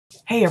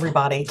Hey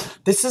everybody,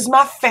 this is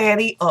my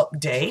fatty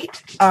update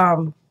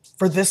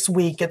for this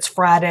week. It's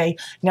Friday.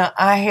 Now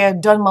I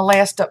had done my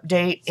last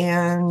update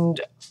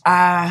and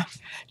I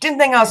didn't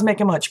think I was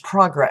making much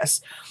progress,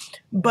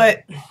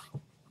 but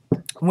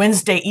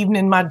Wednesday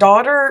evening my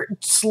daughter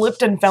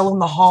slipped and fell in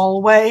the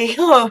hallway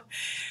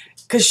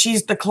because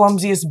she's the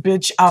clumsiest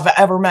bitch I've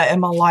ever met in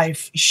my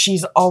life.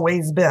 She's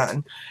always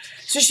been.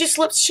 So she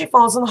slips, she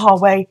falls in the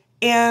hallway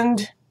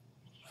and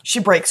she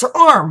breaks her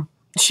arm.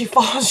 She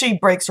falls, she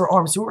breaks her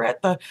arm. So we're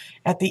at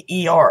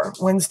the ER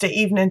Wednesday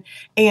evening,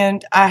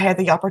 and I had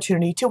the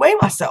opportunity to weigh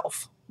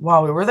myself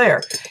while we were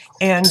there.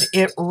 And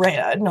it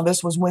read, now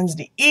this was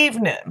Wednesday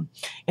evening,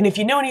 and if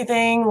you know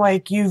anything,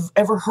 like you've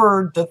ever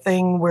heard the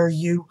thing where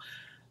you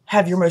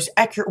have your most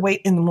accurate weight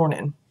in the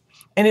morning,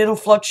 and it'll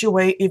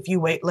fluctuate if you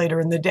wait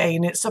later in the day.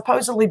 And it's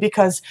supposedly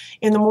because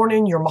in the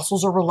morning your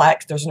muscles are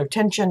relaxed, there's no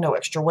tension, no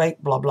extra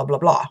weight, blah, blah, blah,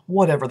 blah,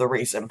 whatever the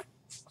reason.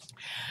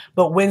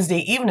 But Wednesday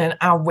evening,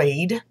 I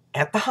weighed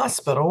at the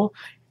hospital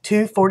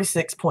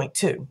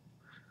 246.2,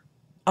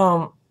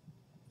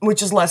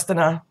 which is less than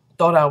I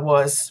thought I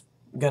was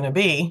going to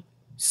be.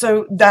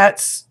 So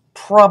that's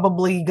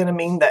probably going to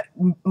mean that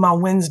my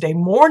Wednesday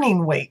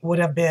morning weight would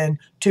have been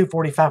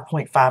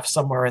 245.5,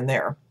 somewhere in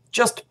there.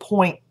 Just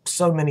point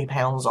so many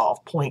pounds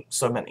off, point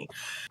so many.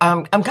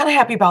 I'm kind of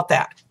happy about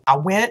that. I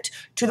went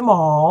to the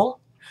mall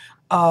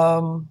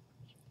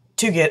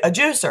to get a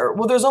juicer.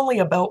 Well, there's only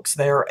a Belk's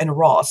there and a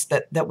Ross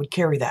that would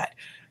carry that.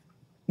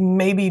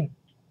 Maybe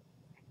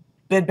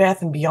Bed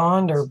Bath &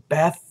 Beyond or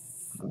Bath,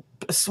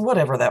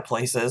 whatever that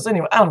place is.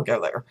 Anyway, I don't go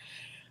there.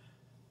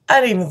 I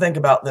didn't even think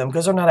about them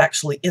because they're not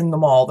actually in the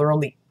mall. They're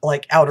on the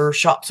like outer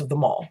shops of the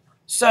mall.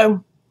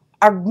 So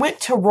I went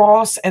to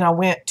Ross and I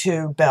went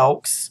to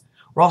Belk's.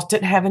 Ross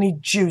didn't have any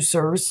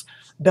juicers.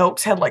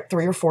 Belk's had like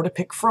 3 or 4 to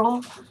pick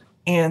from.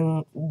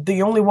 And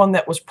the only one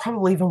that was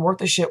probably even worth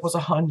the shit was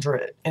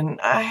 $100.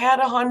 And I had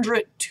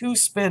 $100 to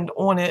spend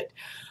on it,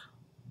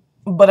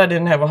 but I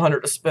didn't have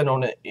 $100 to spend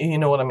on it. You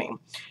know what I mean?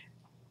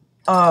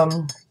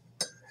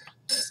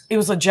 It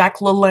was a Jack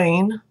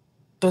LaLanne,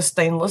 the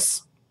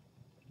stainless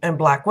and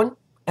black one.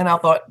 And I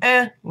thought,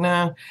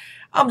 nah,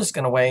 I'm just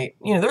going to wait.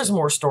 You know, there's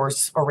more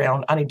stores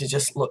around. I need to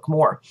just look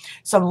more.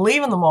 So I'm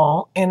leaving the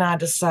mall and I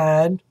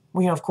decide,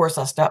 well, you know, of course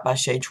I stopped by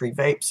Shade Tree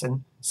Vapes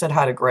and said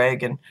hi to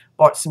Greg and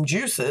bought some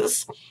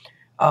juices.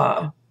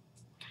 But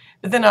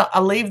then I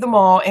leave the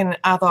mall and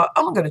I thought,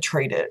 I'm going to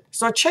trade it.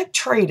 So I checked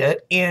Trade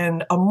It,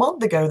 and a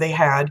month ago they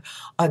had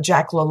a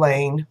Jack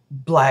LaLanne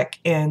black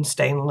and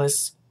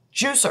stainless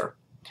juicer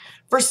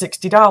for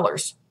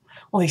 $60.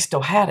 Well, they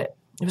still had it.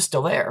 It was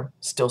still there,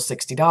 still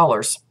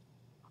 $60.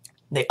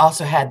 They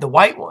also had the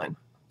white one,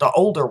 the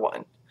older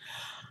one,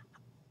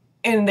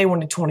 and they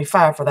wanted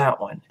 $25 for that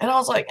one. And I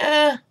was like,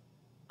 I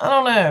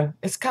don't know.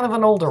 It's kind of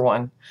an older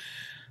one.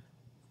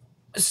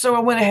 So I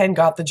went ahead and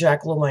got the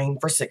Jack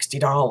LaLanne for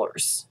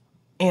 $60.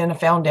 And I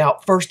found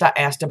out, first I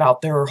asked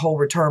about their whole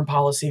return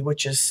policy,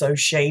 which is so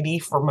shady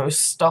for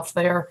most stuff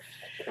there.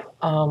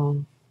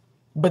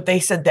 But they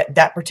said that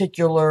that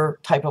particular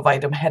type of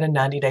item had a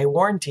 90-day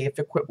warranty if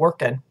it quit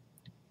working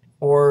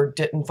or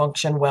didn't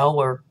function well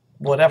or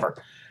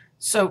whatever.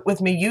 So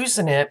with me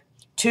using it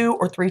 2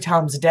 or 3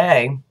 times a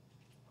day,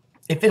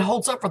 if it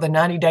holds up for the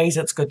 90 days,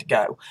 it's good to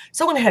go.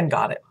 So I went ahead and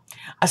got it.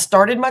 I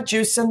started my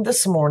juicing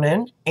this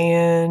morning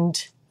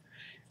and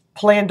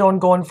planned on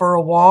going for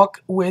a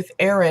walk with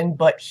Aaron,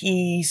 but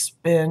he's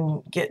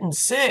been getting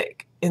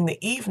sick in the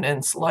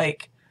evenings,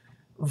 like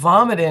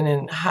vomiting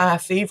and high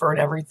fever and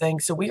everything.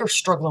 So we are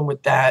struggling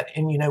with that.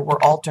 And, you know,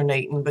 we're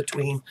alternating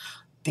between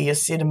the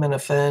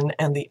acetaminophen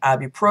and the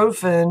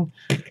ibuprofen,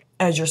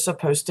 as you're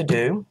supposed to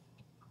do,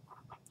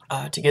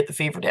 to get the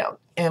fever down.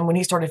 And when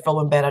he started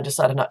feeling bad, I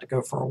decided not to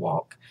go for a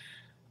walk.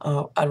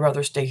 I'd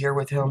rather stay here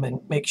with him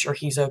and make sure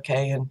he's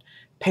okay and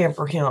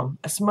pamper him.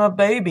 That's my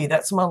baby.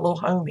 That's my little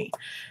homie.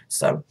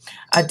 So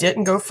I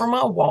didn't go for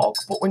my walk,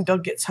 but when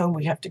Doug gets home,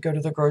 we have to go to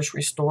the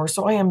grocery store.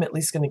 So I am at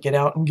least going to get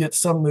out and get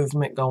some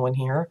movement going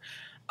here.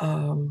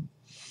 And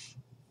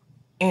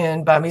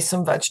buy me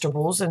some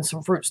vegetables and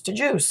some fruits to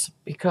juice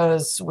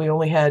because we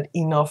only had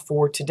enough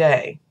for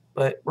today.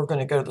 But we're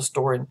going to go to the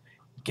store and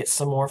get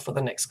some more for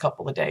the next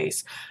couple of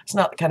days. It's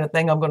not the kind of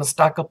thing I'm going to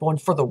stock up on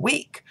for the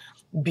week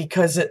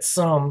because it's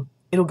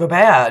it'll go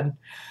bad.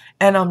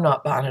 And I'm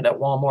not buying it at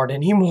Walmart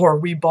anymore.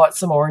 We bought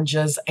some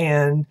oranges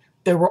and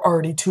there were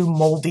already 2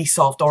 moldy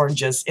soft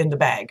oranges in the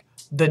bag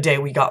the day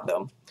we got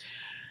them.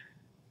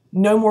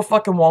 No more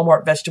fucking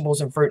Walmart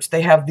vegetables and fruits.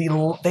 They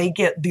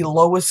get the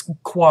lowest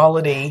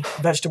quality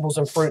vegetables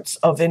and fruits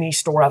of any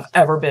store I've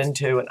ever been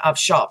to. And I've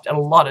shopped at a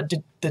lot of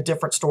the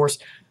different stores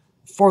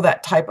for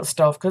that type of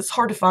stuff because it's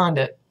hard to find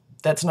it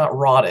that's not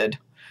rotted.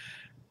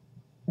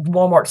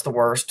 Walmart's the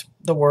worst.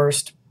 The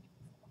worst.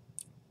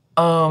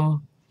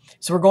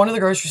 So we're going to the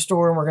grocery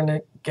store and we're going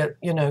to get,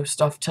 you know,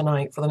 stuff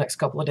tonight for the next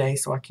couple of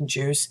days so I can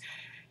juice.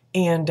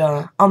 And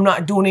I'm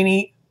not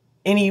doing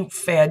any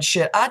fad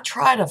shit. I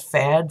tried a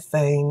fad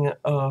thing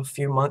a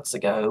few months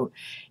ago,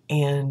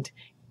 and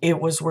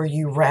it was where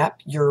you wrap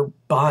your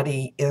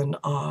body in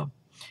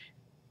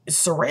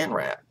saran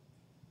wrap.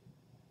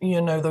 you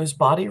know, those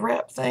body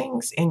wrap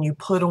things, and you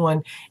put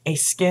on a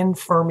skin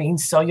firming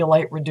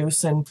cellulite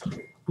reducing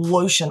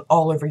lotion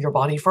all over your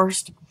body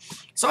first.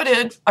 So I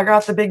did. I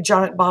got the big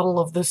giant bottle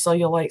of the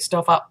cellulite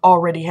stuff I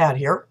already had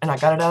here, and I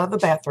got it out of the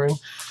bathroom.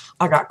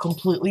 I got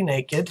completely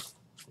naked,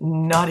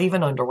 not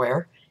even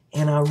underwear,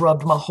 and I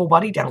rubbed my whole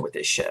body down with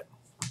this shit.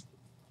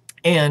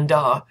 And,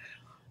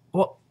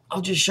 well,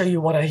 I'll just show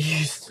you what I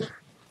used.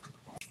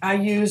 I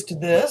used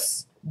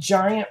this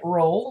giant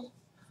roll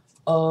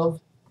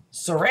of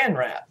saran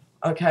wrap,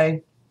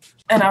 okay?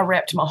 And I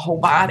wrapped my whole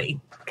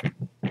body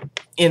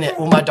in it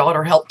when my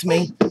daughter helped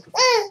me.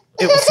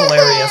 It was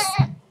hilarious.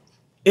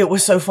 It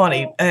was so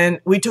funny. And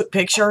we took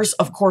pictures.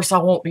 Of course, I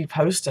won't be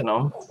posting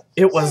them.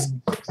 It was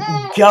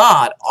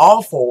god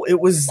awful. It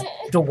was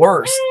the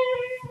worst.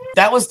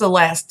 That was the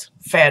last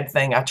fad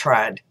thing I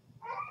tried.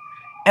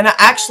 And I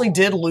actually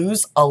did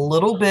lose a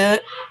little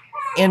bit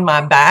in my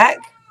back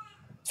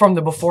from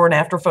the before and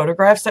after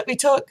photographs that we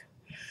took.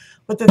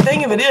 But the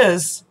thing of it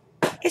is,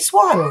 it's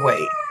water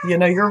weight. You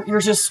know, you're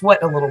just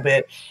sweating a little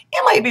bit.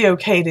 It might be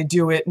okay to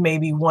do it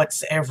maybe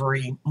once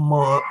every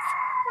month.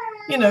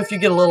 You know, if you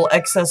get a little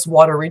excess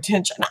water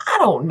retention. I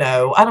don't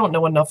know. I don't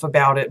know enough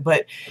about it,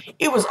 but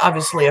it was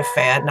obviously a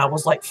fad. And I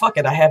was like, fuck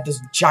it. I have this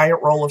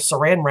giant roll of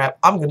saran wrap.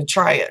 I'm going to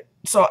try it.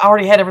 So I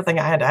already had everything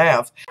I had to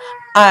have.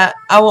 I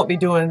won't be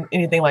doing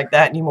anything like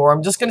that anymore.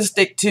 I'm just going to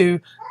stick to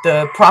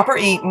the proper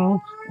eating,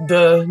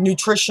 the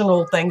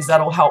nutritional things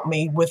that'll help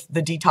me with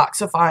the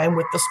detoxifying,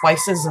 with the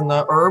spices and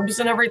the herbs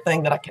and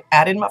everything that I can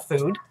add in my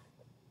food.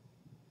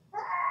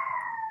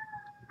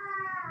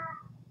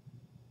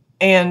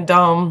 And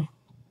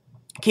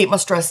keep my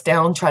stress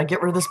down, try to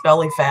get rid of this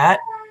belly fat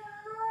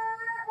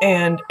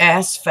and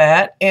ass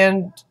fat,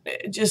 and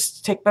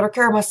just take better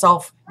care of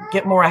myself,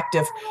 get more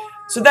active.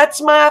 So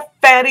that's my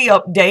fatty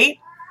update.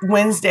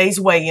 Wednesday's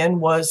weigh-in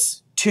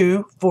was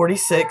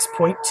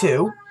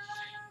 246.2.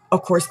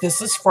 Of course,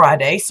 this is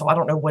Friday, so I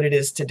don't know what it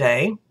is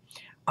today.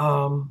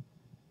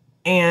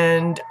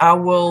 And I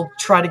will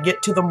try to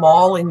get to the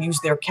mall and use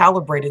their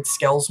calibrated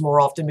scales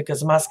more often,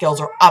 because my scales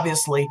are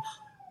obviously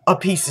a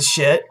piece of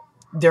shit.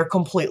 They're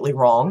completely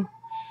wrong.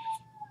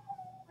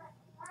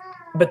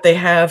 But they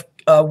have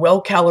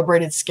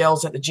well-calibrated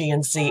scales at the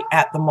GNC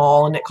at the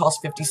mall, and it costs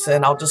 50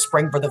 cents. I'll just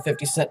spring for the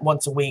 50 cents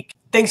once a week.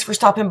 Thanks for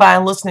stopping by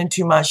and listening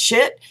to my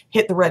shit.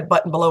 Hit the red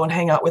button below and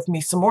hang out with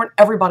me some more.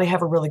 Everybody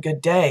have a really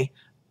good day.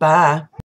 Bye.